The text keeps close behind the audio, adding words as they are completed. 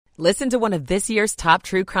Listen to one of this year's top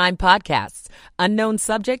true crime podcasts. Unknown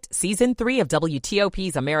Subject, Season 3 of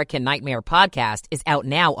WTOP's American Nightmare podcast is out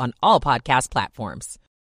now on all podcast platforms.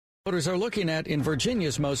 Voters are looking at in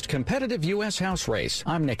Virginia's most competitive U.S. House race.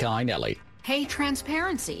 I'm Nick Einelli. Hey,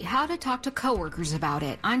 transparency. How to talk to coworkers about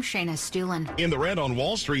it. I'm Shayna Stulin. In the red on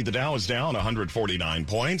Wall Street, the Dow is down 149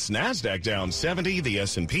 points. NASDAQ down 70. The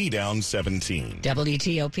S&P down 17.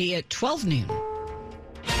 WTOP at 12 noon.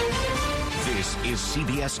 This is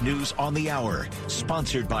CBS News on the Hour,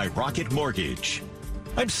 sponsored by Rocket Mortgage.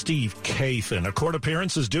 I'm Steve Kathan. A court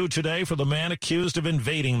appearance is due today for the man accused of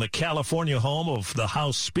invading the California home of the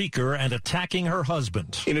House Speaker and attacking her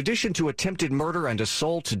husband. In addition to attempted murder and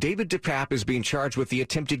assault, David DePape is being charged with the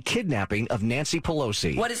attempted kidnapping of Nancy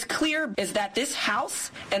Pelosi. What is clear is that this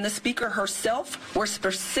House and the Speaker herself were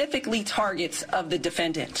specifically targets of the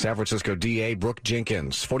defendant. San Francisco DA Brooke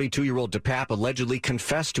Jenkins, 42-year-old DePape allegedly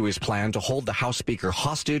confessed to his plan to hold the House Speaker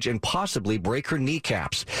hostage and possibly break her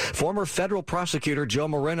kneecaps. Former federal prosecutor Joe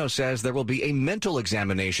Moreno says there will be a mental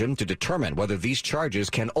examination to determine whether these charges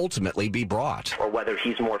can ultimately be brought. Or whether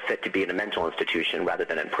he's more fit to be in a mental institution rather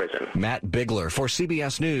than in prison. Matt Bigler for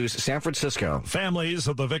CBS News, San Francisco. Families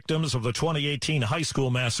of the victims of the 2018 high school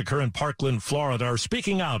massacre in Parkland, Florida are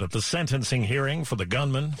speaking out at the sentencing hearing for the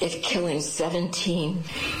gunman. If killing 17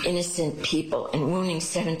 innocent people and wounding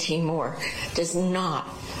 17 more does not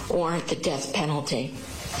warrant the death penalty,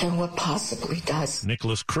 then what possibly does?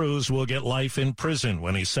 Nicholas Cruz will get life in prison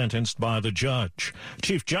when he's sentenced by the judge.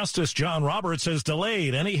 Chief Justice John Roberts has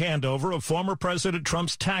delayed any handover of former President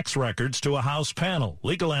Trump's tax records to a House panel.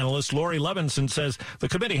 Legal analyst Lori Levinson says the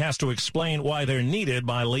committee has to explain why they're needed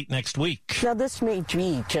by late next week. Now, this may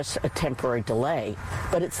be just a temporary delay,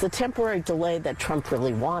 but it's the temporary delay that Trump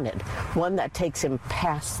really wanted, one that takes him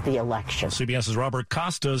past the election. CBS's Robert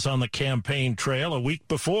Costa is on the campaign trail a week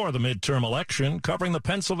before the midterm election, covering the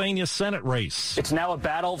Pennsylvania Senate race. It's now a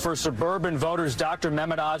battle for suburban voters. Dr.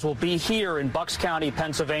 Mehmet Oz will be here in Bucks County,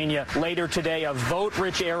 Pennsylvania later today, a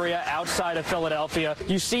vote-rich area outside of Philadelphia.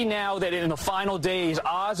 You see now that in the final days,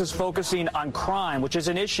 Oz is focusing on crime, which is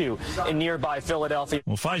an issue in nearby Philadelphia.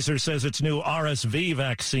 Well, Pfizer says its new RSV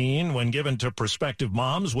vaccine, when given to prospective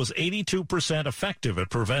moms, was 82% effective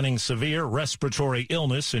at preventing severe respiratory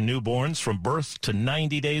illness in newborns from birth to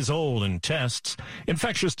 90 days old in tests.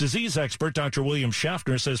 Infectious disease expert Dr. William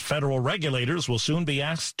Schaffner says federal regulators will soon be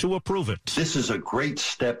asked to approve it. This is a great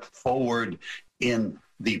step forward in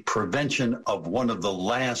the prevention of one of the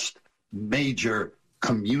last major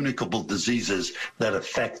communicable diseases that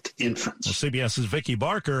affect infants. Well, CBS's Vicki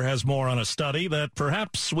Barker has more on a study that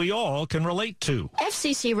perhaps we all can relate to.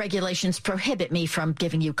 FCC regulations prohibit me from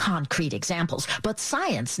giving you concrete examples, but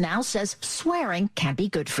science now says swearing can be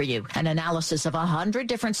good for you. An analysis of 100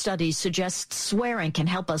 different studies suggests swearing can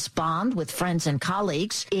help us bond with friends and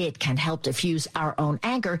colleagues. It can help diffuse our own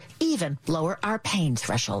anger, even lower our pain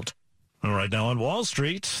threshold. All right, now on Wall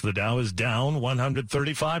Street, the Dow is down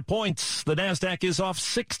 135 points. The NASDAQ is off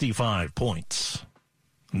 65 points.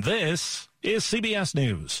 This is CBS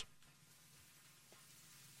News.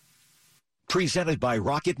 Presented by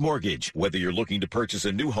Rocket Mortgage. Whether you're looking to purchase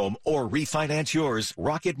a new home or refinance yours,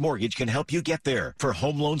 Rocket Mortgage can help you get there. For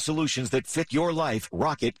home loan solutions that fit your life,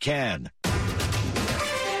 Rocket can.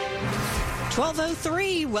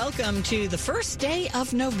 12:03, welcome to the first day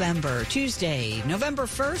of November, Tuesday, November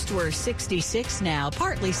 1st. We're 66 now,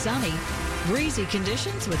 partly sunny, breezy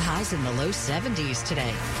conditions with highs in the low 70s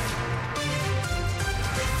today.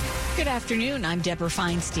 Good afternoon, I'm Deborah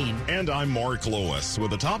Feinstein. And I'm Mark Lewis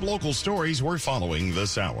with the top local stories we're following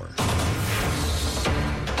this hour.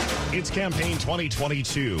 It's campaign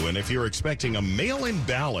 2022, and if you're expecting a mail-in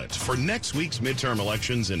ballot for next week's midterm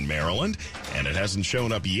elections in Maryland, and it hasn't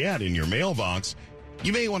shown up yet in your mailbox,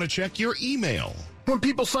 you may want to check your email. When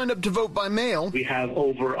people signed up to vote by mail, we have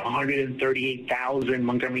over 138,000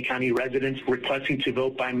 Montgomery County residents requesting to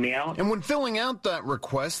vote by mail. And when filling out that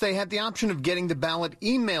request, they had the option of getting the ballot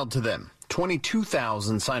emailed to them.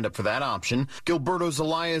 22,000 signed up for that option. Gilberto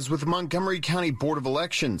Zelaya is with the Montgomery County Board of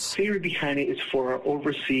Elections. Theory behind it is for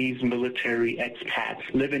overseas military expats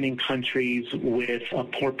living in countries with a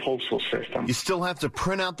poor postal system. You still have to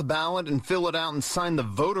print out the ballot and fill it out and sign the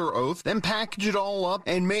voter oath, then package it all up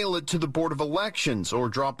and mail it to the Board of Elections or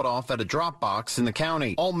drop it off at a drop box in the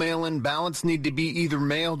county. All mail-in ballots need to be either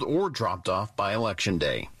mailed or dropped off by Election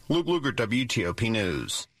Day. Luke Luger, WTOP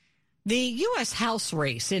News. The U.S. House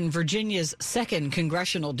race in Virginia's 2nd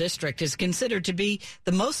Congressional District is considered to be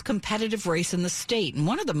the most competitive race in the state and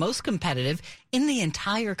one of the most competitive in the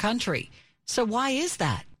entire country. So why is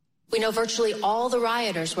that? We know virtually all the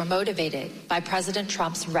rioters were motivated by President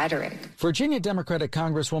Trump's rhetoric. Virginia Democratic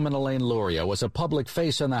Congresswoman Elaine Luria was a public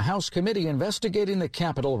face on the House committee investigating the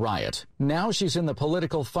Capitol riot. Now she's in the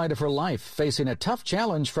political fight of her life, facing a tough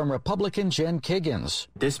challenge from Republican Jen Kiggans.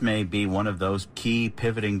 This may be one of those key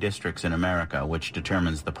pivoting districts in America which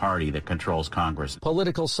determines the party that controls Congress.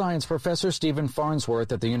 Political science professor Stephen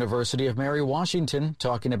Farnsworth at the University of Mary Washington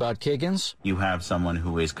talking about Kiggans. You have someone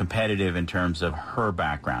who is competitive in terms of her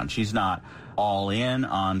background. She's not all in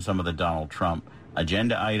on some of the Donald Trump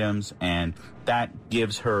agenda items, and that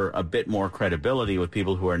gives her a bit more credibility with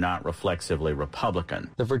people who are not reflexively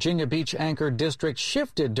Republican. The Virginia Beach anchor district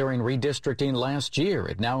shifted during redistricting last year.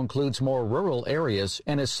 It now includes more rural areas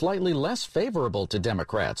and is slightly less favorable to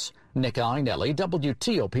Democrats. Nick Einelli,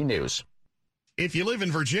 WTOP News. If you live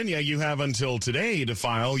in Virginia, you have until today to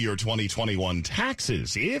file your 2021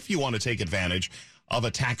 taxes if you want to take advantage of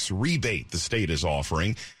a tax rebate the state is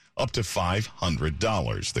offering, up to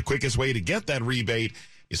 $500. The quickest way to get that rebate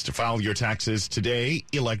is to file your taxes today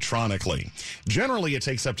electronically. Generally, it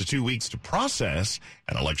takes up to 2 weeks to process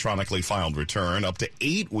an electronically filed return, up to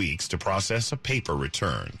 8 weeks to process a paper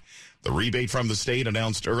return. The rebate from the state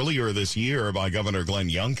announced earlier this year by Governor Glenn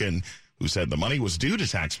Youngkin, who said the money was due to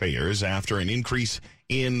taxpayers after an increase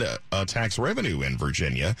in tax revenue in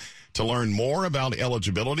Virginia. To learn more about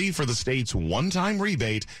eligibility for the state's one-time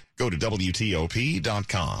rebate, go to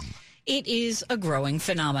WTOP.com. It is a growing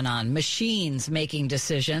phenomenon, machines making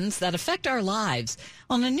decisions that affect our lives.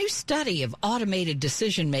 On a new study of automated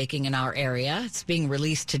decision-making in our area, it's being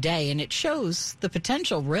released today, and it shows the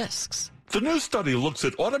potential risks. The new study looks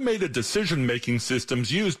at automated decision-making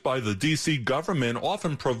systems used by the D.C. government,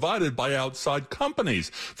 often provided by outside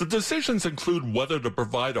companies. The decisions include whether to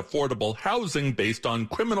provide affordable housing based on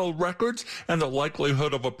criminal records and the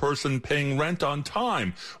likelihood of a person paying rent on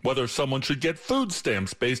time, whether someone should get food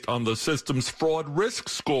stamps based on the system's fraud risk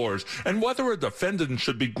scores, and whether a defendant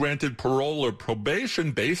should be granted parole or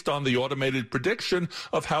probation based on the automated prediction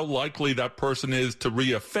of how likely that person is to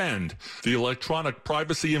reoffend. The Electronic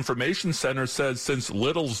Privacy Information Center says since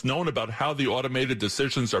little's known about how the automated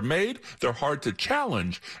decisions are made, they're hard to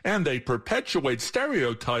challenge, and they perpetuate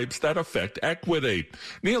stereotypes that affect equity.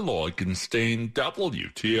 Neil Augenstein,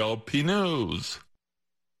 WTOP News.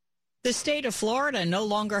 The state of Florida no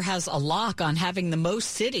longer has a lock on having the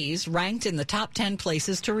most cities ranked in the top 10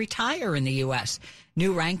 places to retire in the U.S.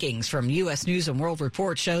 New rankings from U.S. News and World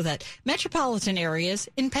Report show that metropolitan areas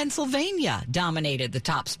in Pennsylvania dominated the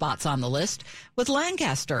top spots on the list, with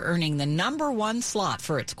Lancaster earning the #1 slot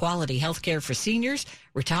for its quality health care for seniors,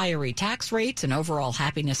 retiree tax rates, and overall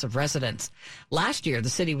happiness of residents. Last year, the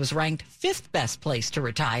city was ranked 5th best place to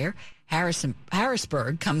retire.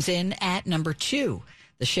 Harrisburg comes in at #2.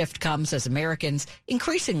 The shift comes as Americans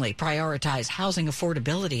increasingly prioritize housing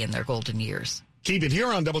affordability in their golden years. Keep it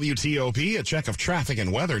here on WTOP. A check of traffic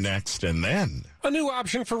and weather next, and then a new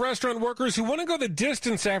option for restaurant workers who want to go the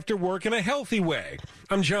distance after work in a healthy way.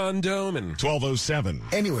 I'm John Doman. 12:07.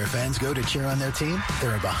 Anywhere fans go to cheer on their team, there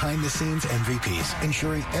are behind-the-scenes MVPs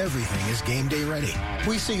ensuring everything is game day ready.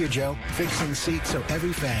 We see you, Joe, fixing seats so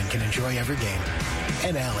every fan can enjoy every game.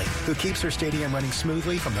 And Allie, who keeps her stadium running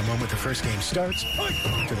smoothly from the moment the first game starts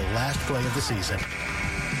to the last play of the season.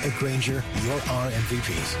 At Grainger, you're our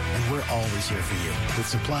MVPs, and we're always here for you with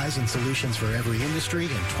supplies and solutions for every industry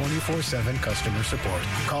and 24/7 customer support.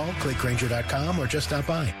 Call, click Grainger.com, or just stop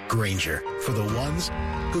by. Grainger, for the ones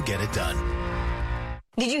who get it done.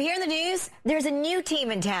 Did you hear the news? There's a new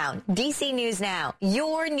team in town, DC News Now,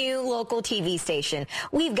 your new local TV station.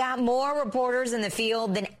 We've got more reporters in the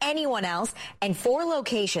field than anyone else and 4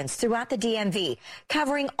 locations throughout the DMV,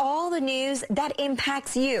 covering all the news that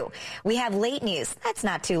impacts you. We have late news. That's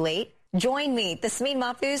not too late. Join me, Tasmin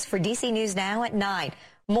Mahfouz, for DC News Now at 9.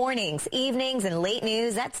 Mornings, evenings, and late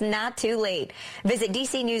news, that's not too late. Visit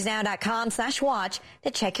dcnewsnow.com/watch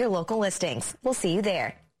to check your local listings. We'll see you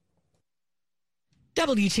there.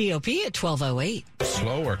 WTOP at 12:08.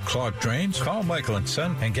 Slow or clogged drains? Call Michael &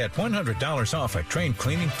 Son and get $100 off a drain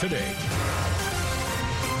cleaning today.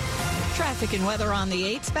 Traffic and weather on the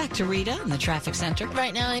 8s. Back to Rita in the traffic center.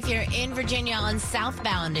 Right now, if you're in Virginia on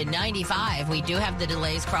southbound at 95, we do have the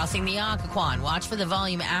delays crossing the Occoquan. Watch for the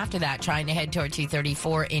volume after that, trying to head toward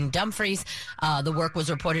 234 in Dumfries. The work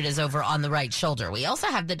was reported as over on the right shoulder. We also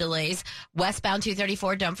have the delays westbound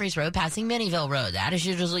 234 Dumfries Road passing Minnieville Road. That is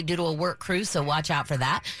usually due to a work crew, so watch out for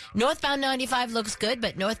that. Northbound 95 looks good,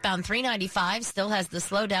 but northbound 395 still has the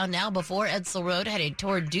slowdown now before Edsel Road headed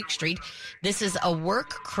toward Duke Street. This is a work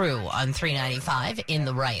crew on 395 in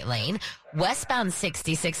the right lane. Westbound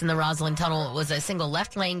 66 in the Roslyn Tunnel was a single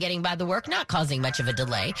left lane getting by the work, not causing much of a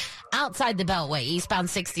delay. Outside the Beltway, eastbound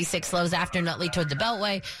 66 slows after Nutley toward the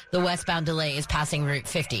Beltway. The westbound delay is passing Route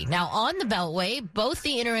 50. Now on the Beltway, both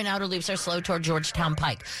the inner and outer loops are slow toward Georgetown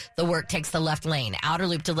Pike. The work takes the left lane. Outer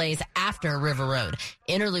loop delays after River Road.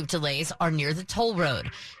 Inner loop delays are near the toll road.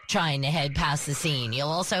 Trying to head past the scene. You'll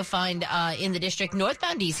also find in the district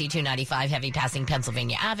northbound DC 295 heavy passing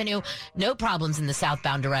Pennsylvania Avenue. No problems in the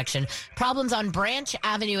southbound direction. Problems on Branch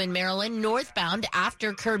Avenue in Maryland. Northbound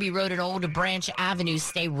after Kirby Road and Old Branch Avenue.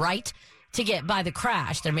 Stay right to get by the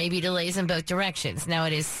crash. There may be delays in both directions. Now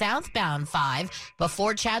it is southbound 5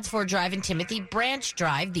 before Chadds Ford Drive and Timothy Branch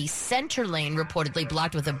Drive. The center lane reportedly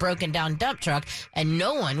blocked with a broken down dump truck and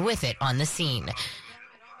no one with it on the scene.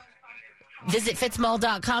 Visit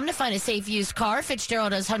fitzmall.com to find a safe used car.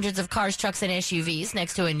 Fitzgerald has hundreds of cars, trucks, and SUVs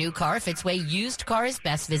next to a new car. Fitzway used car is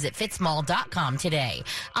best. Visit fitzmall.com today.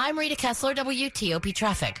 I'm Rita Kessler, WTOP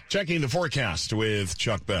Traffic. Checking the forecast with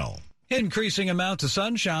Chuck Bell. Increasing amounts of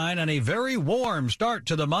sunshine and a very warm start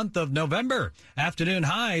to the month of November. Afternoon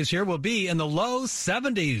highs here will be in the low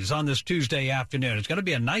 70s on this Tuesday afternoon. It's going to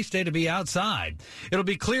be a nice day to be outside. It'll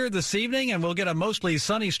be clear this evening, and we'll get a mostly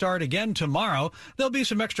sunny start again tomorrow. There'll be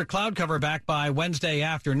some extra cloud cover back by Wednesday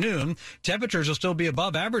afternoon. Temperatures will still be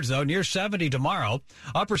above average, though, near 70 tomorrow.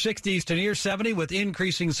 Upper 60s to near 70 with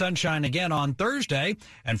increasing sunshine again on Thursday.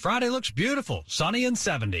 And Friday looks beautiful, sunny and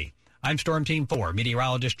 70. I'm Storm Team 4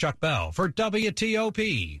 meteorologist Chuck Bell for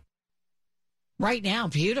WTOP. Right now,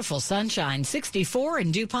 beautiful sunshine. 64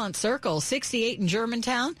 in DuPont Circle, 68 in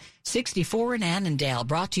Germantown, 64 in Annandale.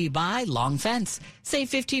 Brought to you by Long Fence. Save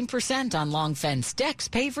 15% on Long Fence decks,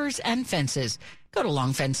 pavers, and fences. Go to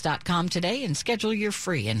longfence.com today and schedule your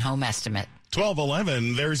free in-home estimate.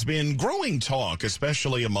 12:11, there's been growing talk,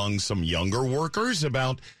 especially among some younger workers,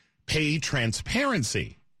 about pay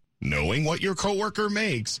transparency. Knowing what your coworker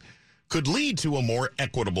makes could lead to a more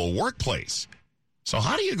equitable workplace. So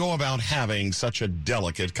how do you go about having such a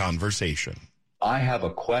delicate conversation? I have a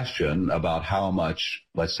question about how much,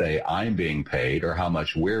 let's say, I'm being paid or how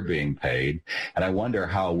much we're being paid, and I wonder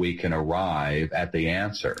how we can arrive at the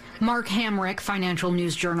answer. Mark Hamrick, financial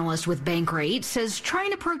news journalist with Bankrate, says try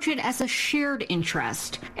and approach it as a shared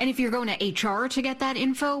interest. And if you're going to HR to get that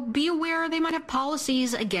info, be aware they might have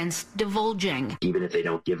policies against divulging. Even if they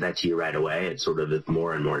don't give that to you right away, it's sort of if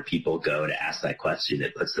more and more people go to ask that question,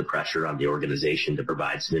 it puts the pressure on the organization to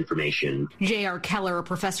provide some information. J.R. Keller, a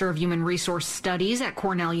professor of human resource studies at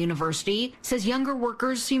Cornell University, says younger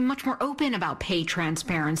workers seem much more open about pay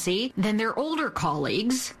transparency than their older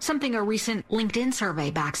colleagues, something a recent LinkedIn survey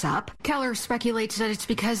backs up. Keller speculates that it's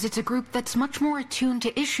because it's a group that's much more attuned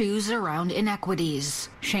to issues around inequities.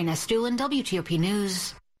 Shayna Stulin, WTOP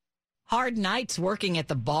News. Hard nights working at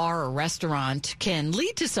the bar or restaurant can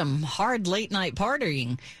lead to some hard late-night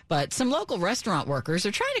partying, but some local restaurant workers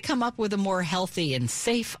are trying to come up with a more healthy and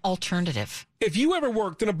safe alternative. If you ever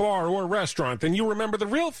worked in a bar or a restaurant, then you remember the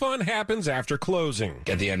real fun happens after closing.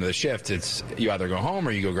 At the end of the shift, it's you either go home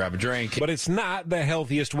or you go grab a drink. But it's not the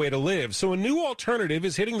healthiest way to live, so a new alternative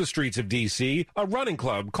is hitting the streets of D.C., a running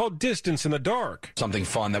club called Distance in the Dark. Something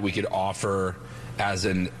fun that we could offer as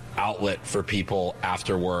an outlet for people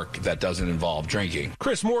after work that doesn't involve drinking.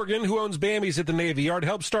 Chris Morgan, who owns Bambi's at the Navy Yard,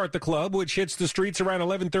 helped start the club, which hits the streets around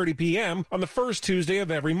 11:30 p.m. on the first Tuesday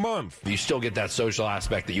of every month. You still get that social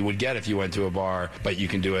aspect that you would get if you went to a bar, but you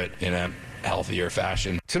can do it in a healthier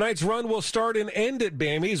fashion. Tonight's run will start and end at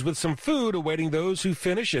Bambi's with some food awaiting those who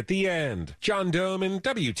finish at the end. John Doman,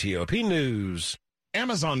 WTOP News.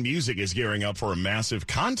 Amazon Music is gearing up for a massive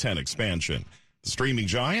content expansion. The streaming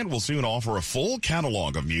giant will soon offer a full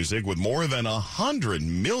catalog of music with more than 100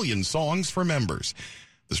 million songs for members.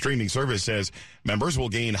 The streaming service says members will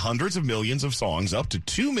gain hundreds of millions of songs, up to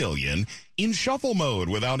 2 million, in shuffle mode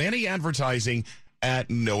without any advertising at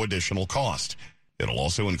no additional cost. It'll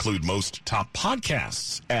also include most top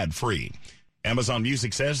podcasts ad-free. Amazon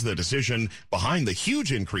Music says the decision behind the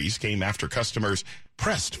huge increase came after customers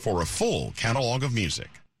pressed for a full catalog of music.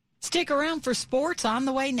 Stick around for sports on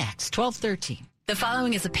the way next, 12:13. The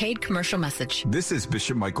following is a paid commercial message. This is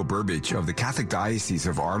Bishop Michael Burbidge of the Catholic Diocese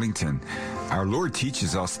of Arlington. Our Lord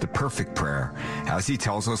teaches us the perfect prayer, as he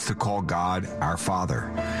tells us to call God our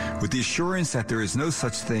Father, with the assurance that there is no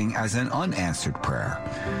such thing as an unanswered prayer.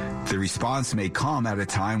 The response may come at a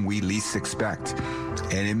time we least expect,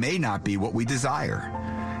 and it may not be what we desire.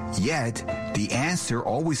 Yet, the answer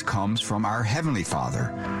always comes from our Heavenly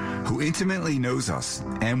Father, who intimately knows us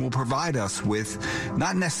and will provide us with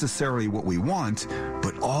not necessarily what we want,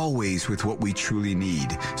 but always with what we truly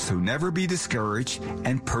need. So never be discouraged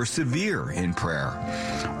and persevere in prayer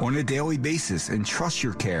on a daily basis, and trust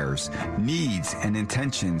your cares, needs, and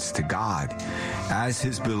intentions to God. As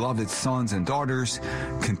His beloved sons and daughters,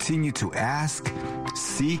 continue to ask,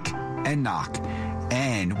 seek, and knock,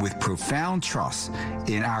 and with profound trust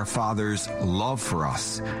in our Father's love for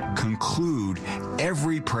us, conclude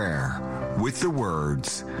every prayer with the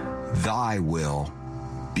words, "Thy will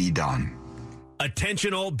be done."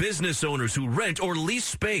 Attention all business owners who rent or lease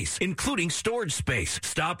space, including storage space.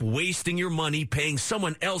 Stop wasting your money paying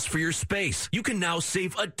someone else for your space. You can now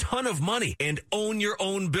save a ton of money and own your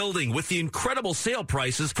own building with the incredible sale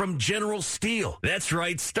prices from General Steel. That's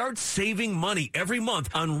right. Start saving money every month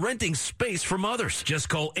on renting space from others. Just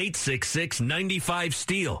call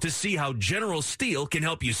 866-95-STEEL to see how General Steel can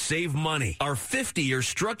help you save money. Our 50-year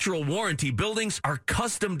structural warranty buildings are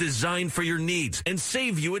custom designed for your needs and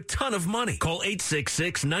save you a ton of money. Call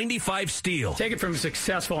 866-95-STEEL. Take it from a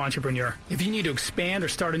successful entrepreneur. If you need to expand or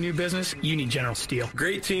start a new business, you need General Steel.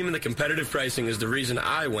 Great team and the competitive pricing is the reason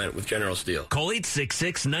I went with General Steel. Call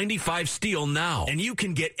 866-95-STEEL now, and you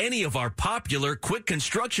can get any of our popular quick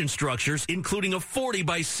construction structures, including a 40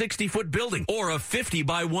 by 60 foot building or a 50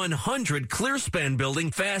 by 100 clear span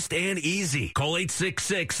building fast and easy. Call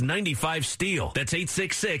 866-95-STEEL. That's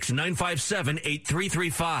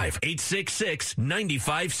 866-957-8335.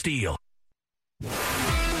 866-95-STEEL.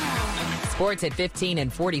 Sports at 15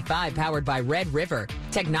 and 45, powered by Red River.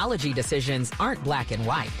 Technology decisions aren't black and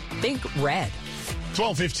white. Think red.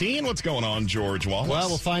 12:15, what's going on, George Wallace? Well,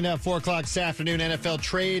 we'll find out 4 o'clock this afternoon, NFL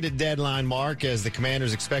trade deadline, Mark, as the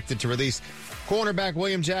Commanders expected to release cornerback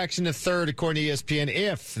William Jackson III, according to ESPN,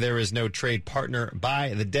 if there is no trade partner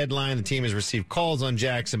by the deadline. The team has received calls on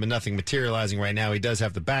Jackson, but nothing materializing right now. He does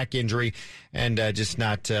have the back injury and just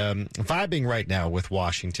not vibing right now with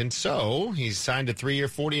Washington. So he's signed a 3-year,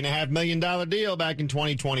 $40.5 million deal back in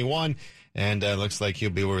 2021, and looks like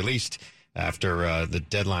he'll be released after the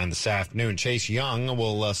deadline this afternoon. Chase Young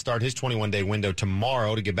will start his 21-day window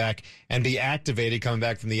tomorrow to get back and be activated, coming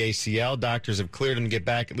back from the ACL. Doctors have cleared him to get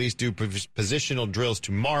back, at least do positional drills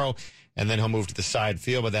tomorrow, and then he'll move to the side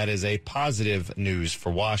field. But that is a positive news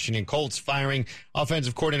for Washington. Colts firing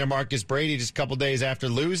offensive coordinator Marcus Brady just a couple days after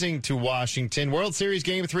losing to Washington. World Series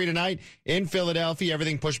Game 3 tonight in Philadelphia.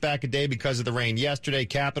 Everything pushed back a day because of the rain yesterday.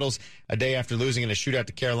 Capitals, a day after losing in a shootout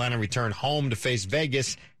to Carolina, return home to face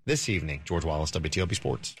Vegas this evening. George Wallace, WTOP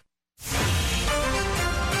Sports.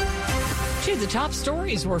 To the top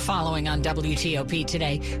stories we're following on WTOP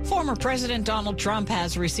today. Former President Donald Trump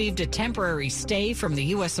has received a temporary stay from the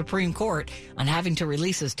U.S. Supreme Court on having to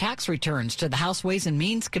release his tax returns to the House Ways and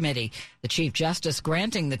Means Committee. The Chief Justice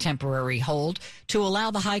granting the temporary hold to allow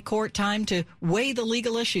the High Court time to weigh the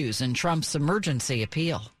legal issues in Trump's emergency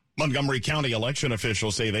appeal. Montgomery County election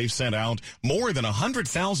officials say they've sent out more than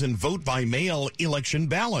 100,000 vote-by-mail election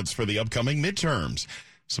ballots for the upcoming midterms.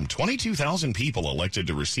 Some 22,000 people elected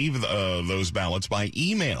to receive those ballots by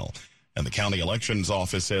email. And the county elections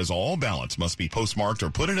office says all ballots must be postmarked or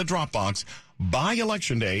put in a drop box by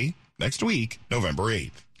Election Day next week, November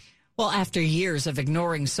 8th. Well, after years of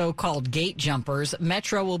ignoring so-called gate jumpers,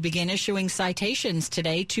 Metro will begin issuing citations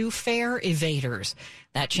today to fare evaders.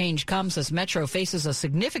 That change comes as Metro faces a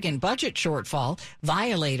significant budget shortfall.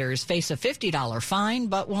 Violators face a $50 fine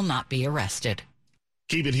but will not be arrested.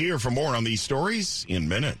 Keep it here for more on these stories in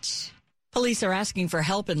minutes. Police are asking for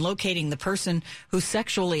help in locating the person who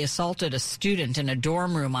sexually assaulted a student in a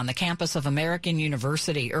dorm room on the campus of American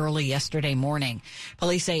University early yesterday morning.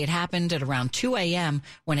 Police say it happened at around 2 a.m.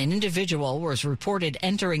 when an individual was reported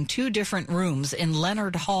entering 2 different rooms in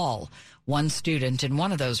Leonard Hall. One student in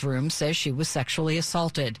one of those rooms says she was sexually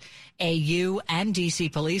assaulted. AU and D.C.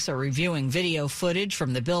 police are reviewing video footage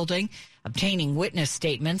from the building, obtaining witness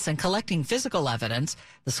statements, and collecting physical evidence.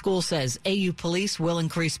 The school says AU police will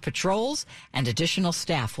increase patrols and additional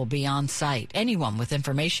staff will be on site. Anyone with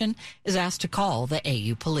information is asked to call the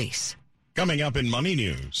AU police. Coming up in Money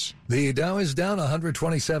News. The Dow is down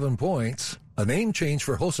 127 points. A name change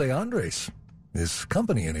for Jose Andres. His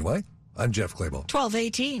company, anyway. I'm Jeff Clable.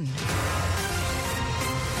 12:18.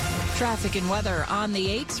 Traffic and weather on the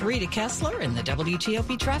 8s. Rita Kessler in the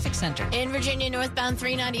WTOP Traffic Center. In Virginia, northbound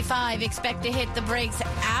 395, expect to hit the brakes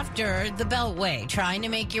after the Beltway. Trying to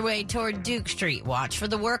make your way toward Duke Street. Watch for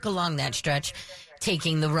the work along that stretch.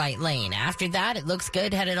 taking the right lane. After that, it looks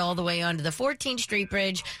good, headed all the way onto the 14th Street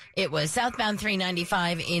Bridge. It was southbound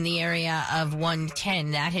 395 in the area of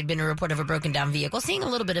 110. That had been a report of a broken down vehicle. Seeing a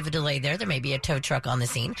little bit of a delay there. There may be a tow truck on the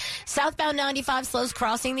scene. Southbound 95 slows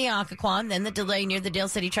crossing the Occoquan. Then the delay near the Dale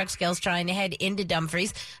City truck scales trying to head into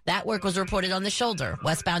Dumfries. That work was reported on the shoulder.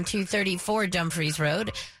 Westbound 234 Dumfries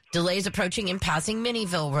Road. Delays approaching and passing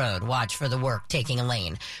Minnieville Road. Watch for the work taking a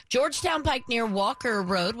lane. Georgetown Pike near Walker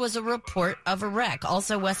Road was a report of a wreck.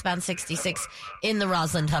 Also westbound 66 in the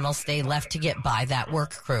Roslyn Tunnel. Stay left to get by that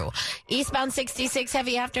work crew. Eastbound 66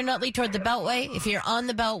 heavy after Nutley toward the Beltway. If you're on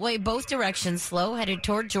the Beltway, both directions slow, headed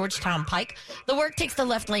toward Georgetown Pike. The work takes the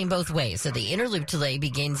left lane both ways. So the inner loop delay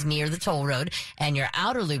begins near the toll road, and your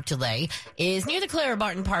outer loop delay is near the Clara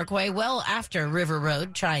Barton Parkway, well after River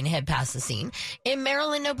Road, trying to head past the scene. In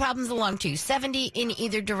Maryland, no problems along 270 in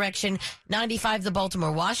either direction. 95, the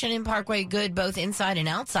Baltimore-Washington Parkway, good both inside and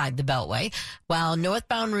outside the Beltway, while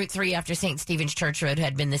northbound Route 3 after St. Stephen's Church Road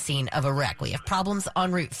had been the scene of a wreck. We have problems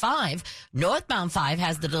on Route 5. Northbound 5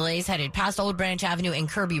 has the delays headed past Old Branch Avenue and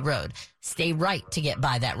Kirby Road. Stay right to get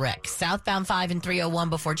by that wreck. Southbound 5 and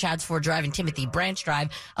 301 before Chadds Ford Drive and Timothy Branch Drive,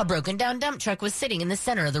 a broken down dump truck was sitting in the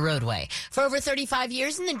center of the roadway. For over 35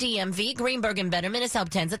 years in the DMV, Greenberg and Betterman has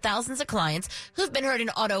helped tens of thousands of clients who've been hurt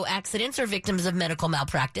in auto accidents or victims of medical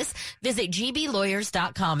malpractice. Visit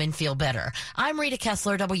gblawyers.com and feel better. I'm Rita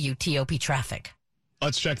Kessler, WTOP Traffic.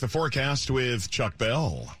 Let's check the forecast with Chuck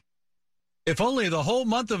Bell. If only the whole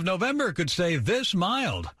month of November could stay this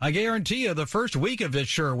mild. I guarantee you the first week of it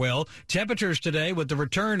sure will. Temperatures today with the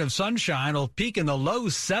return of sunshine will peak in the low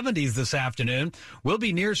 70s this afternoon. We'll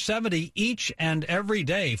be near 70 each and every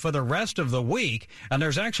day for the rest of the week. And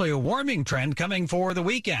there's actually a warming trend coming for the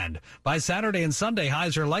weekend. By Saturday and Sunday,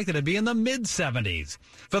 highs are likely to be in the mid-70s.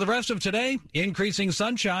 For the rest of today, increasing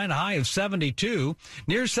sunshine, a high of 72.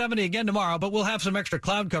 Near 70 again tomorrow, but we'll have some extra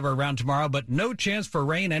cloud cover around tomorrow, but no chance for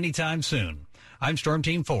rain anytime soon. I'm Storm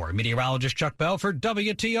Team 4, meteorologist Chuck Bell for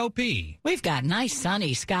WTOP. We've got nice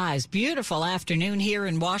sunny skies. Beautiful afternoon here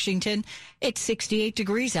in Washington. It's 68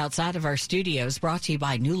 degrees outside of our studios, brought to you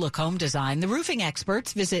by New Look Home Design. The roofing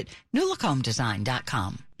experts. Visit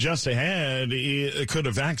newlookhomedesign.com. Just ahead, could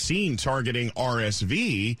a vaccine targeting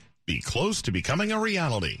RSV be close to becoming a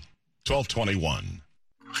reality? 1221.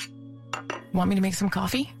 Want me to make some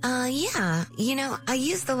coffee? Yeah. You know, I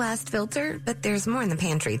used the last filter, but there's more in the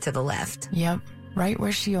pantry to the left. Yep. Right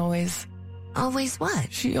where she always... Always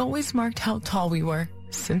what? She always marked how tall we were.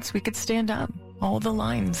 Since we could stand up. All the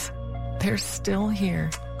lines. They're still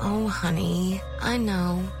here. Oh, honey. I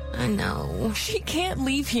know. She can't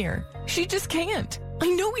leave here. She just can't. I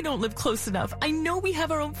know we don't live close enough. I know we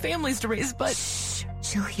have our own families to raise, but... Shh.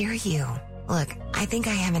 She'll hear you. Look, I think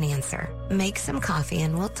I have an answer. Make some coffee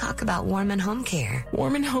and we'll talk about Warman Home Care.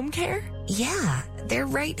 Warman Home Care? Yeah, they're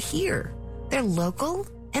right here. They're local,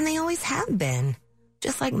 and they always have been.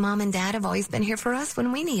 Just like Mom and Dad have always been here for us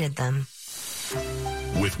when we needed them.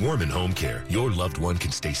 With Warman Home Care, your loved one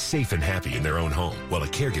can stay safe and happy in their own home, while a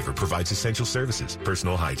caregiver provides essential services,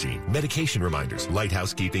 personal hygiene, medication reminders, light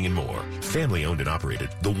housekeeping, and more. Family-owned and operated,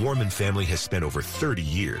 the Warman family has spent over 30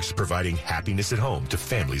 years providing happiness at home to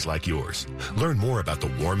families like yours. Learn more about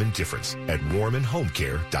the Warman difference at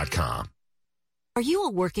warmanhomecare.com. Are you a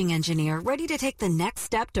working engineer ready to take the next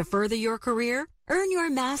step to further your career? Earn your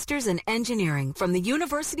master's in engineering from the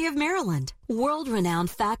University of Maryland. World-renowned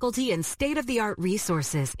faculty and state-of-the-art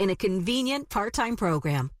resources in a convenient part-time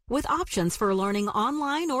program with options for learning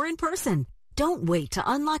online or in person. Don't wait to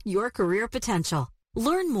unlock your career potential.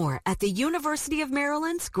 Learn more at the University of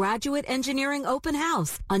Maryland's Graduate Engineering Open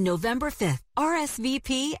House on November 5th.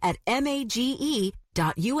 RSVP at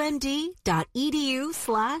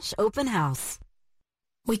mage.umd.edu/open house.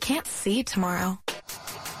 We can't see tomorrow,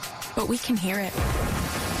 but we can hear it.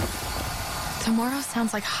 Tomorrow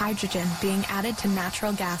sounds like hydrogen being added to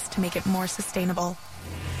natural gas to make it more sustainable.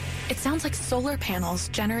 It sounds like solar panels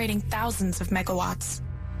generating thousands of megawatts.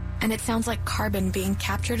 And it sounds like carbon being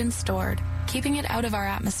captured and stored, keeping it out of our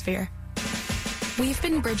atmosphere. We've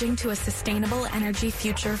been bridging to a sustainable energy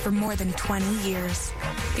future for more than 20 years.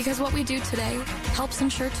 Because what we do today helps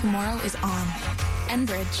ensure tomorrow is on.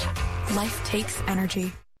 Enbridge. Life takes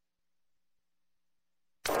energy.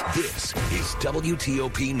 This is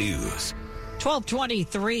WTOP News.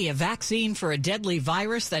 1223, a vaccine for a deadly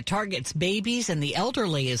virus that targets babies and the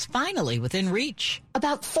elderly is finally within reach.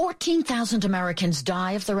 About 14,000 Americans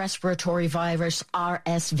die of the respiratory virus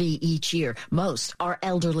RSV each year. Most are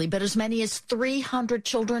elderly, but as many as 300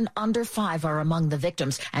 children under 5 are among the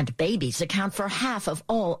victims, and babies account for half of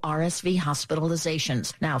all RSV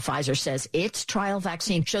hospitalizations. Now, Pfizer says its trial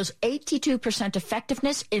vaccine shows 82%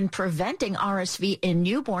 effectiveness in preventing RSV in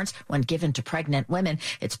newborns when given to pregnant women.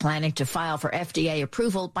 It's planning to file for FDA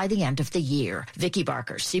approval by the end of the year. Vicki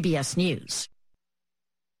Barker, CBS News.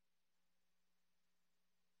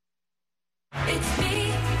 It's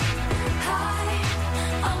me. Hi,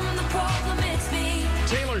 I'm the problem, it's me.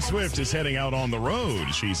 Taylor Swift is heading out on the road.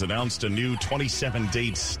 She's announced a new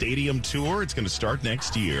 27-date stadium tour. It's going to start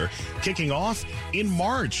next year, kicking off in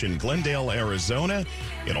March in Glendale, Arizona.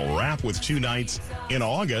 It'll wrap with 2 nights in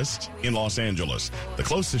August in Los Angeles. The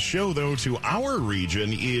closest show, though, to our region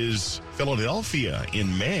is Philadelphia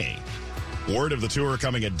in May. Word of the tour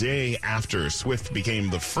coming a day after Swift became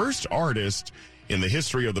the first artist in the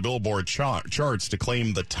history of the Billboard charts to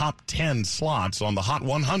claim the top 10 slots on the Hot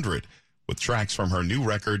 100 with tracks from her new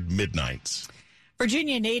record, Midnights.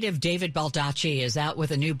 Virginia native David Baldacci is out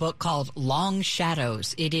with a new book called Long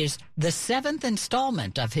Shadows. It is the 7th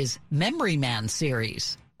installment of his Memory Man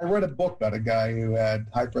series. I read a book about a guy who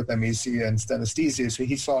had hyperthymesia and synesthesia, so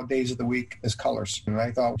he saw days of the week as colors. And I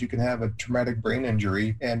thought you can have a traumatic brain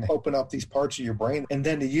injury and open up these parts of your brain, and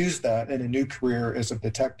then to use that in a new career as a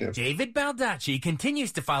detective. David Baldacci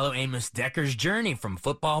continues to follow Amos Decker's journey from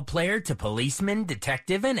football player to policeman,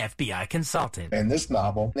 detective, and FBI consultant. In this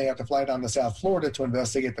novel, they have to fly down to South Florida to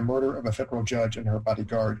investigate the murder of a federal judge and her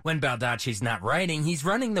bodyguard. When Baldacci's not writing, he's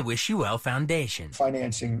running the Wish You Well Foundation,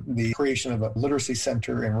 financing the creation of a literacy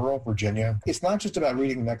center in rural Virginia. It's not just about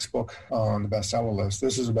reading the next book on the bestseller list.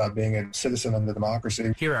 This is about being a citizen of the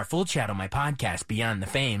democracy. Hear our full chat on my podcast, Beyond the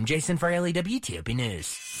Fame. Jason Fraley, WTOP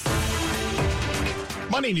News.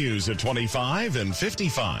 Money news at 25 and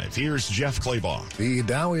 55. Here's Jeff Claybaugh. The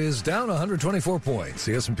Dow is down 124 points.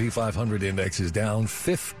 The S&P 500 index is down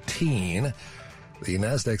 15. The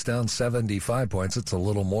Nasdaq's down 75 points. It's a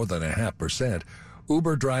little more than 0.5%.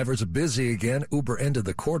 Uber drivers are busy again. Uber ended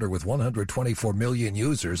the quarter with 124 million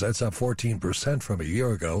users. That's up 14% from a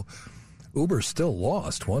year ago. Uber still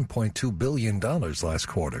lost $1.2 billion last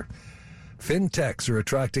quarter. Fintechs are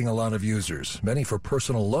attracting a lot of users, many for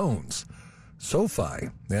personal loans. SoFi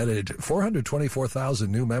added 424,000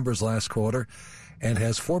 new members last quarter and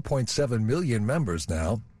has 4.7 million members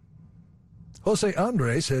now. Jose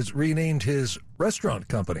Andres has renamed his restaurant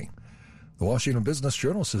company. The Washington Business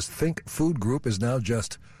Journal says Think Food Group is now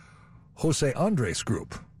just Jose Andres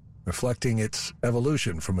Group, reflecting its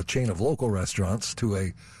evolution from a chain of local restaurants to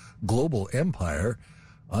a global empire.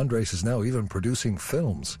 Andres is now even producing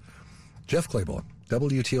films. Jeff Claybaugh,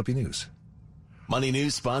 WTOP News. Money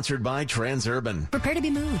News sponsored by Transurban. Prepare to be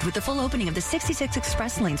moved with the full opening of the 66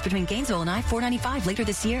 express lanes between Gainesville and I-495 later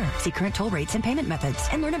this year. See current toll rates and payment methods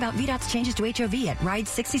and learn about VDOT's changes to HOV at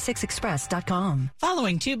ride66express.com.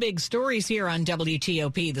 Following 2 big stories here on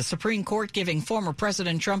WTOP, the Supreme Court giving former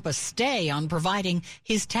President Trump a stay on providing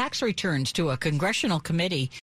his tax returns to a congressional committee.